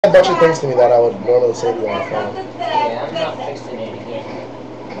A bunch of things to me that I would normally say to you on the phone. Yeah, I'm not fixing it again.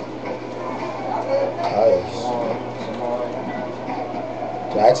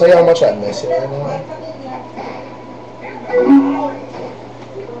 Did I tell you how much I miss you right now?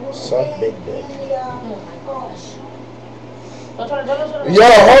 Suck big dick. Yo,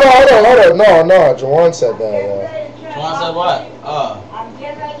 hold on. No, Jawan said that. Jawan said what?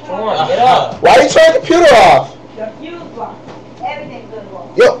 Jawan, get up. Why are you turning the computer off? The fuse box. Everything's gonna go.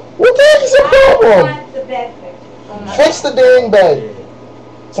 Yo, what the heck is the problem? The bed fix. Fix the dang bed.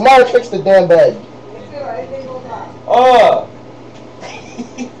 Somebody fix the damn bed. Everything goes off.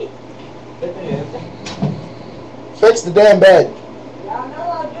 Fix the damn bed. Y'all know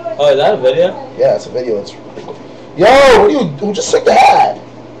I'll do it. Oh, is that a video? Yeah, it's a video. It's yo, what are you? Who just took the hat?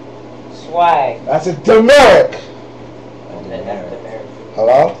 Swag. That's a demerit.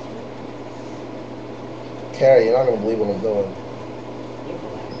 Hello? Carrie, you're not gonna believe what I'm doing.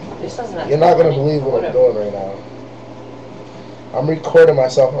 You're not gonna believe what I'm doing right now. I'm recording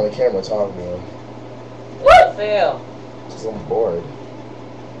myself on the camera talking to him. What? Fail. Because I'm bored.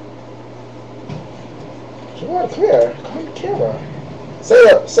 Come here. Come on the camera.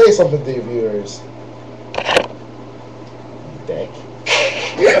 Say something to your viewers. Dick.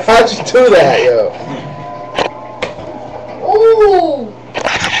 How'd you do that, yo? Ooh.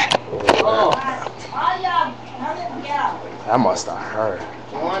 Oh. That must have hurt.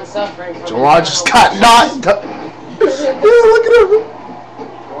 Jawan suffering from Jawan just got knocked. Yeah, look at him.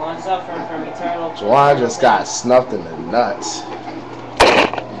 Jawan suffering from eternal. Jawan just got snuffed in the nuts.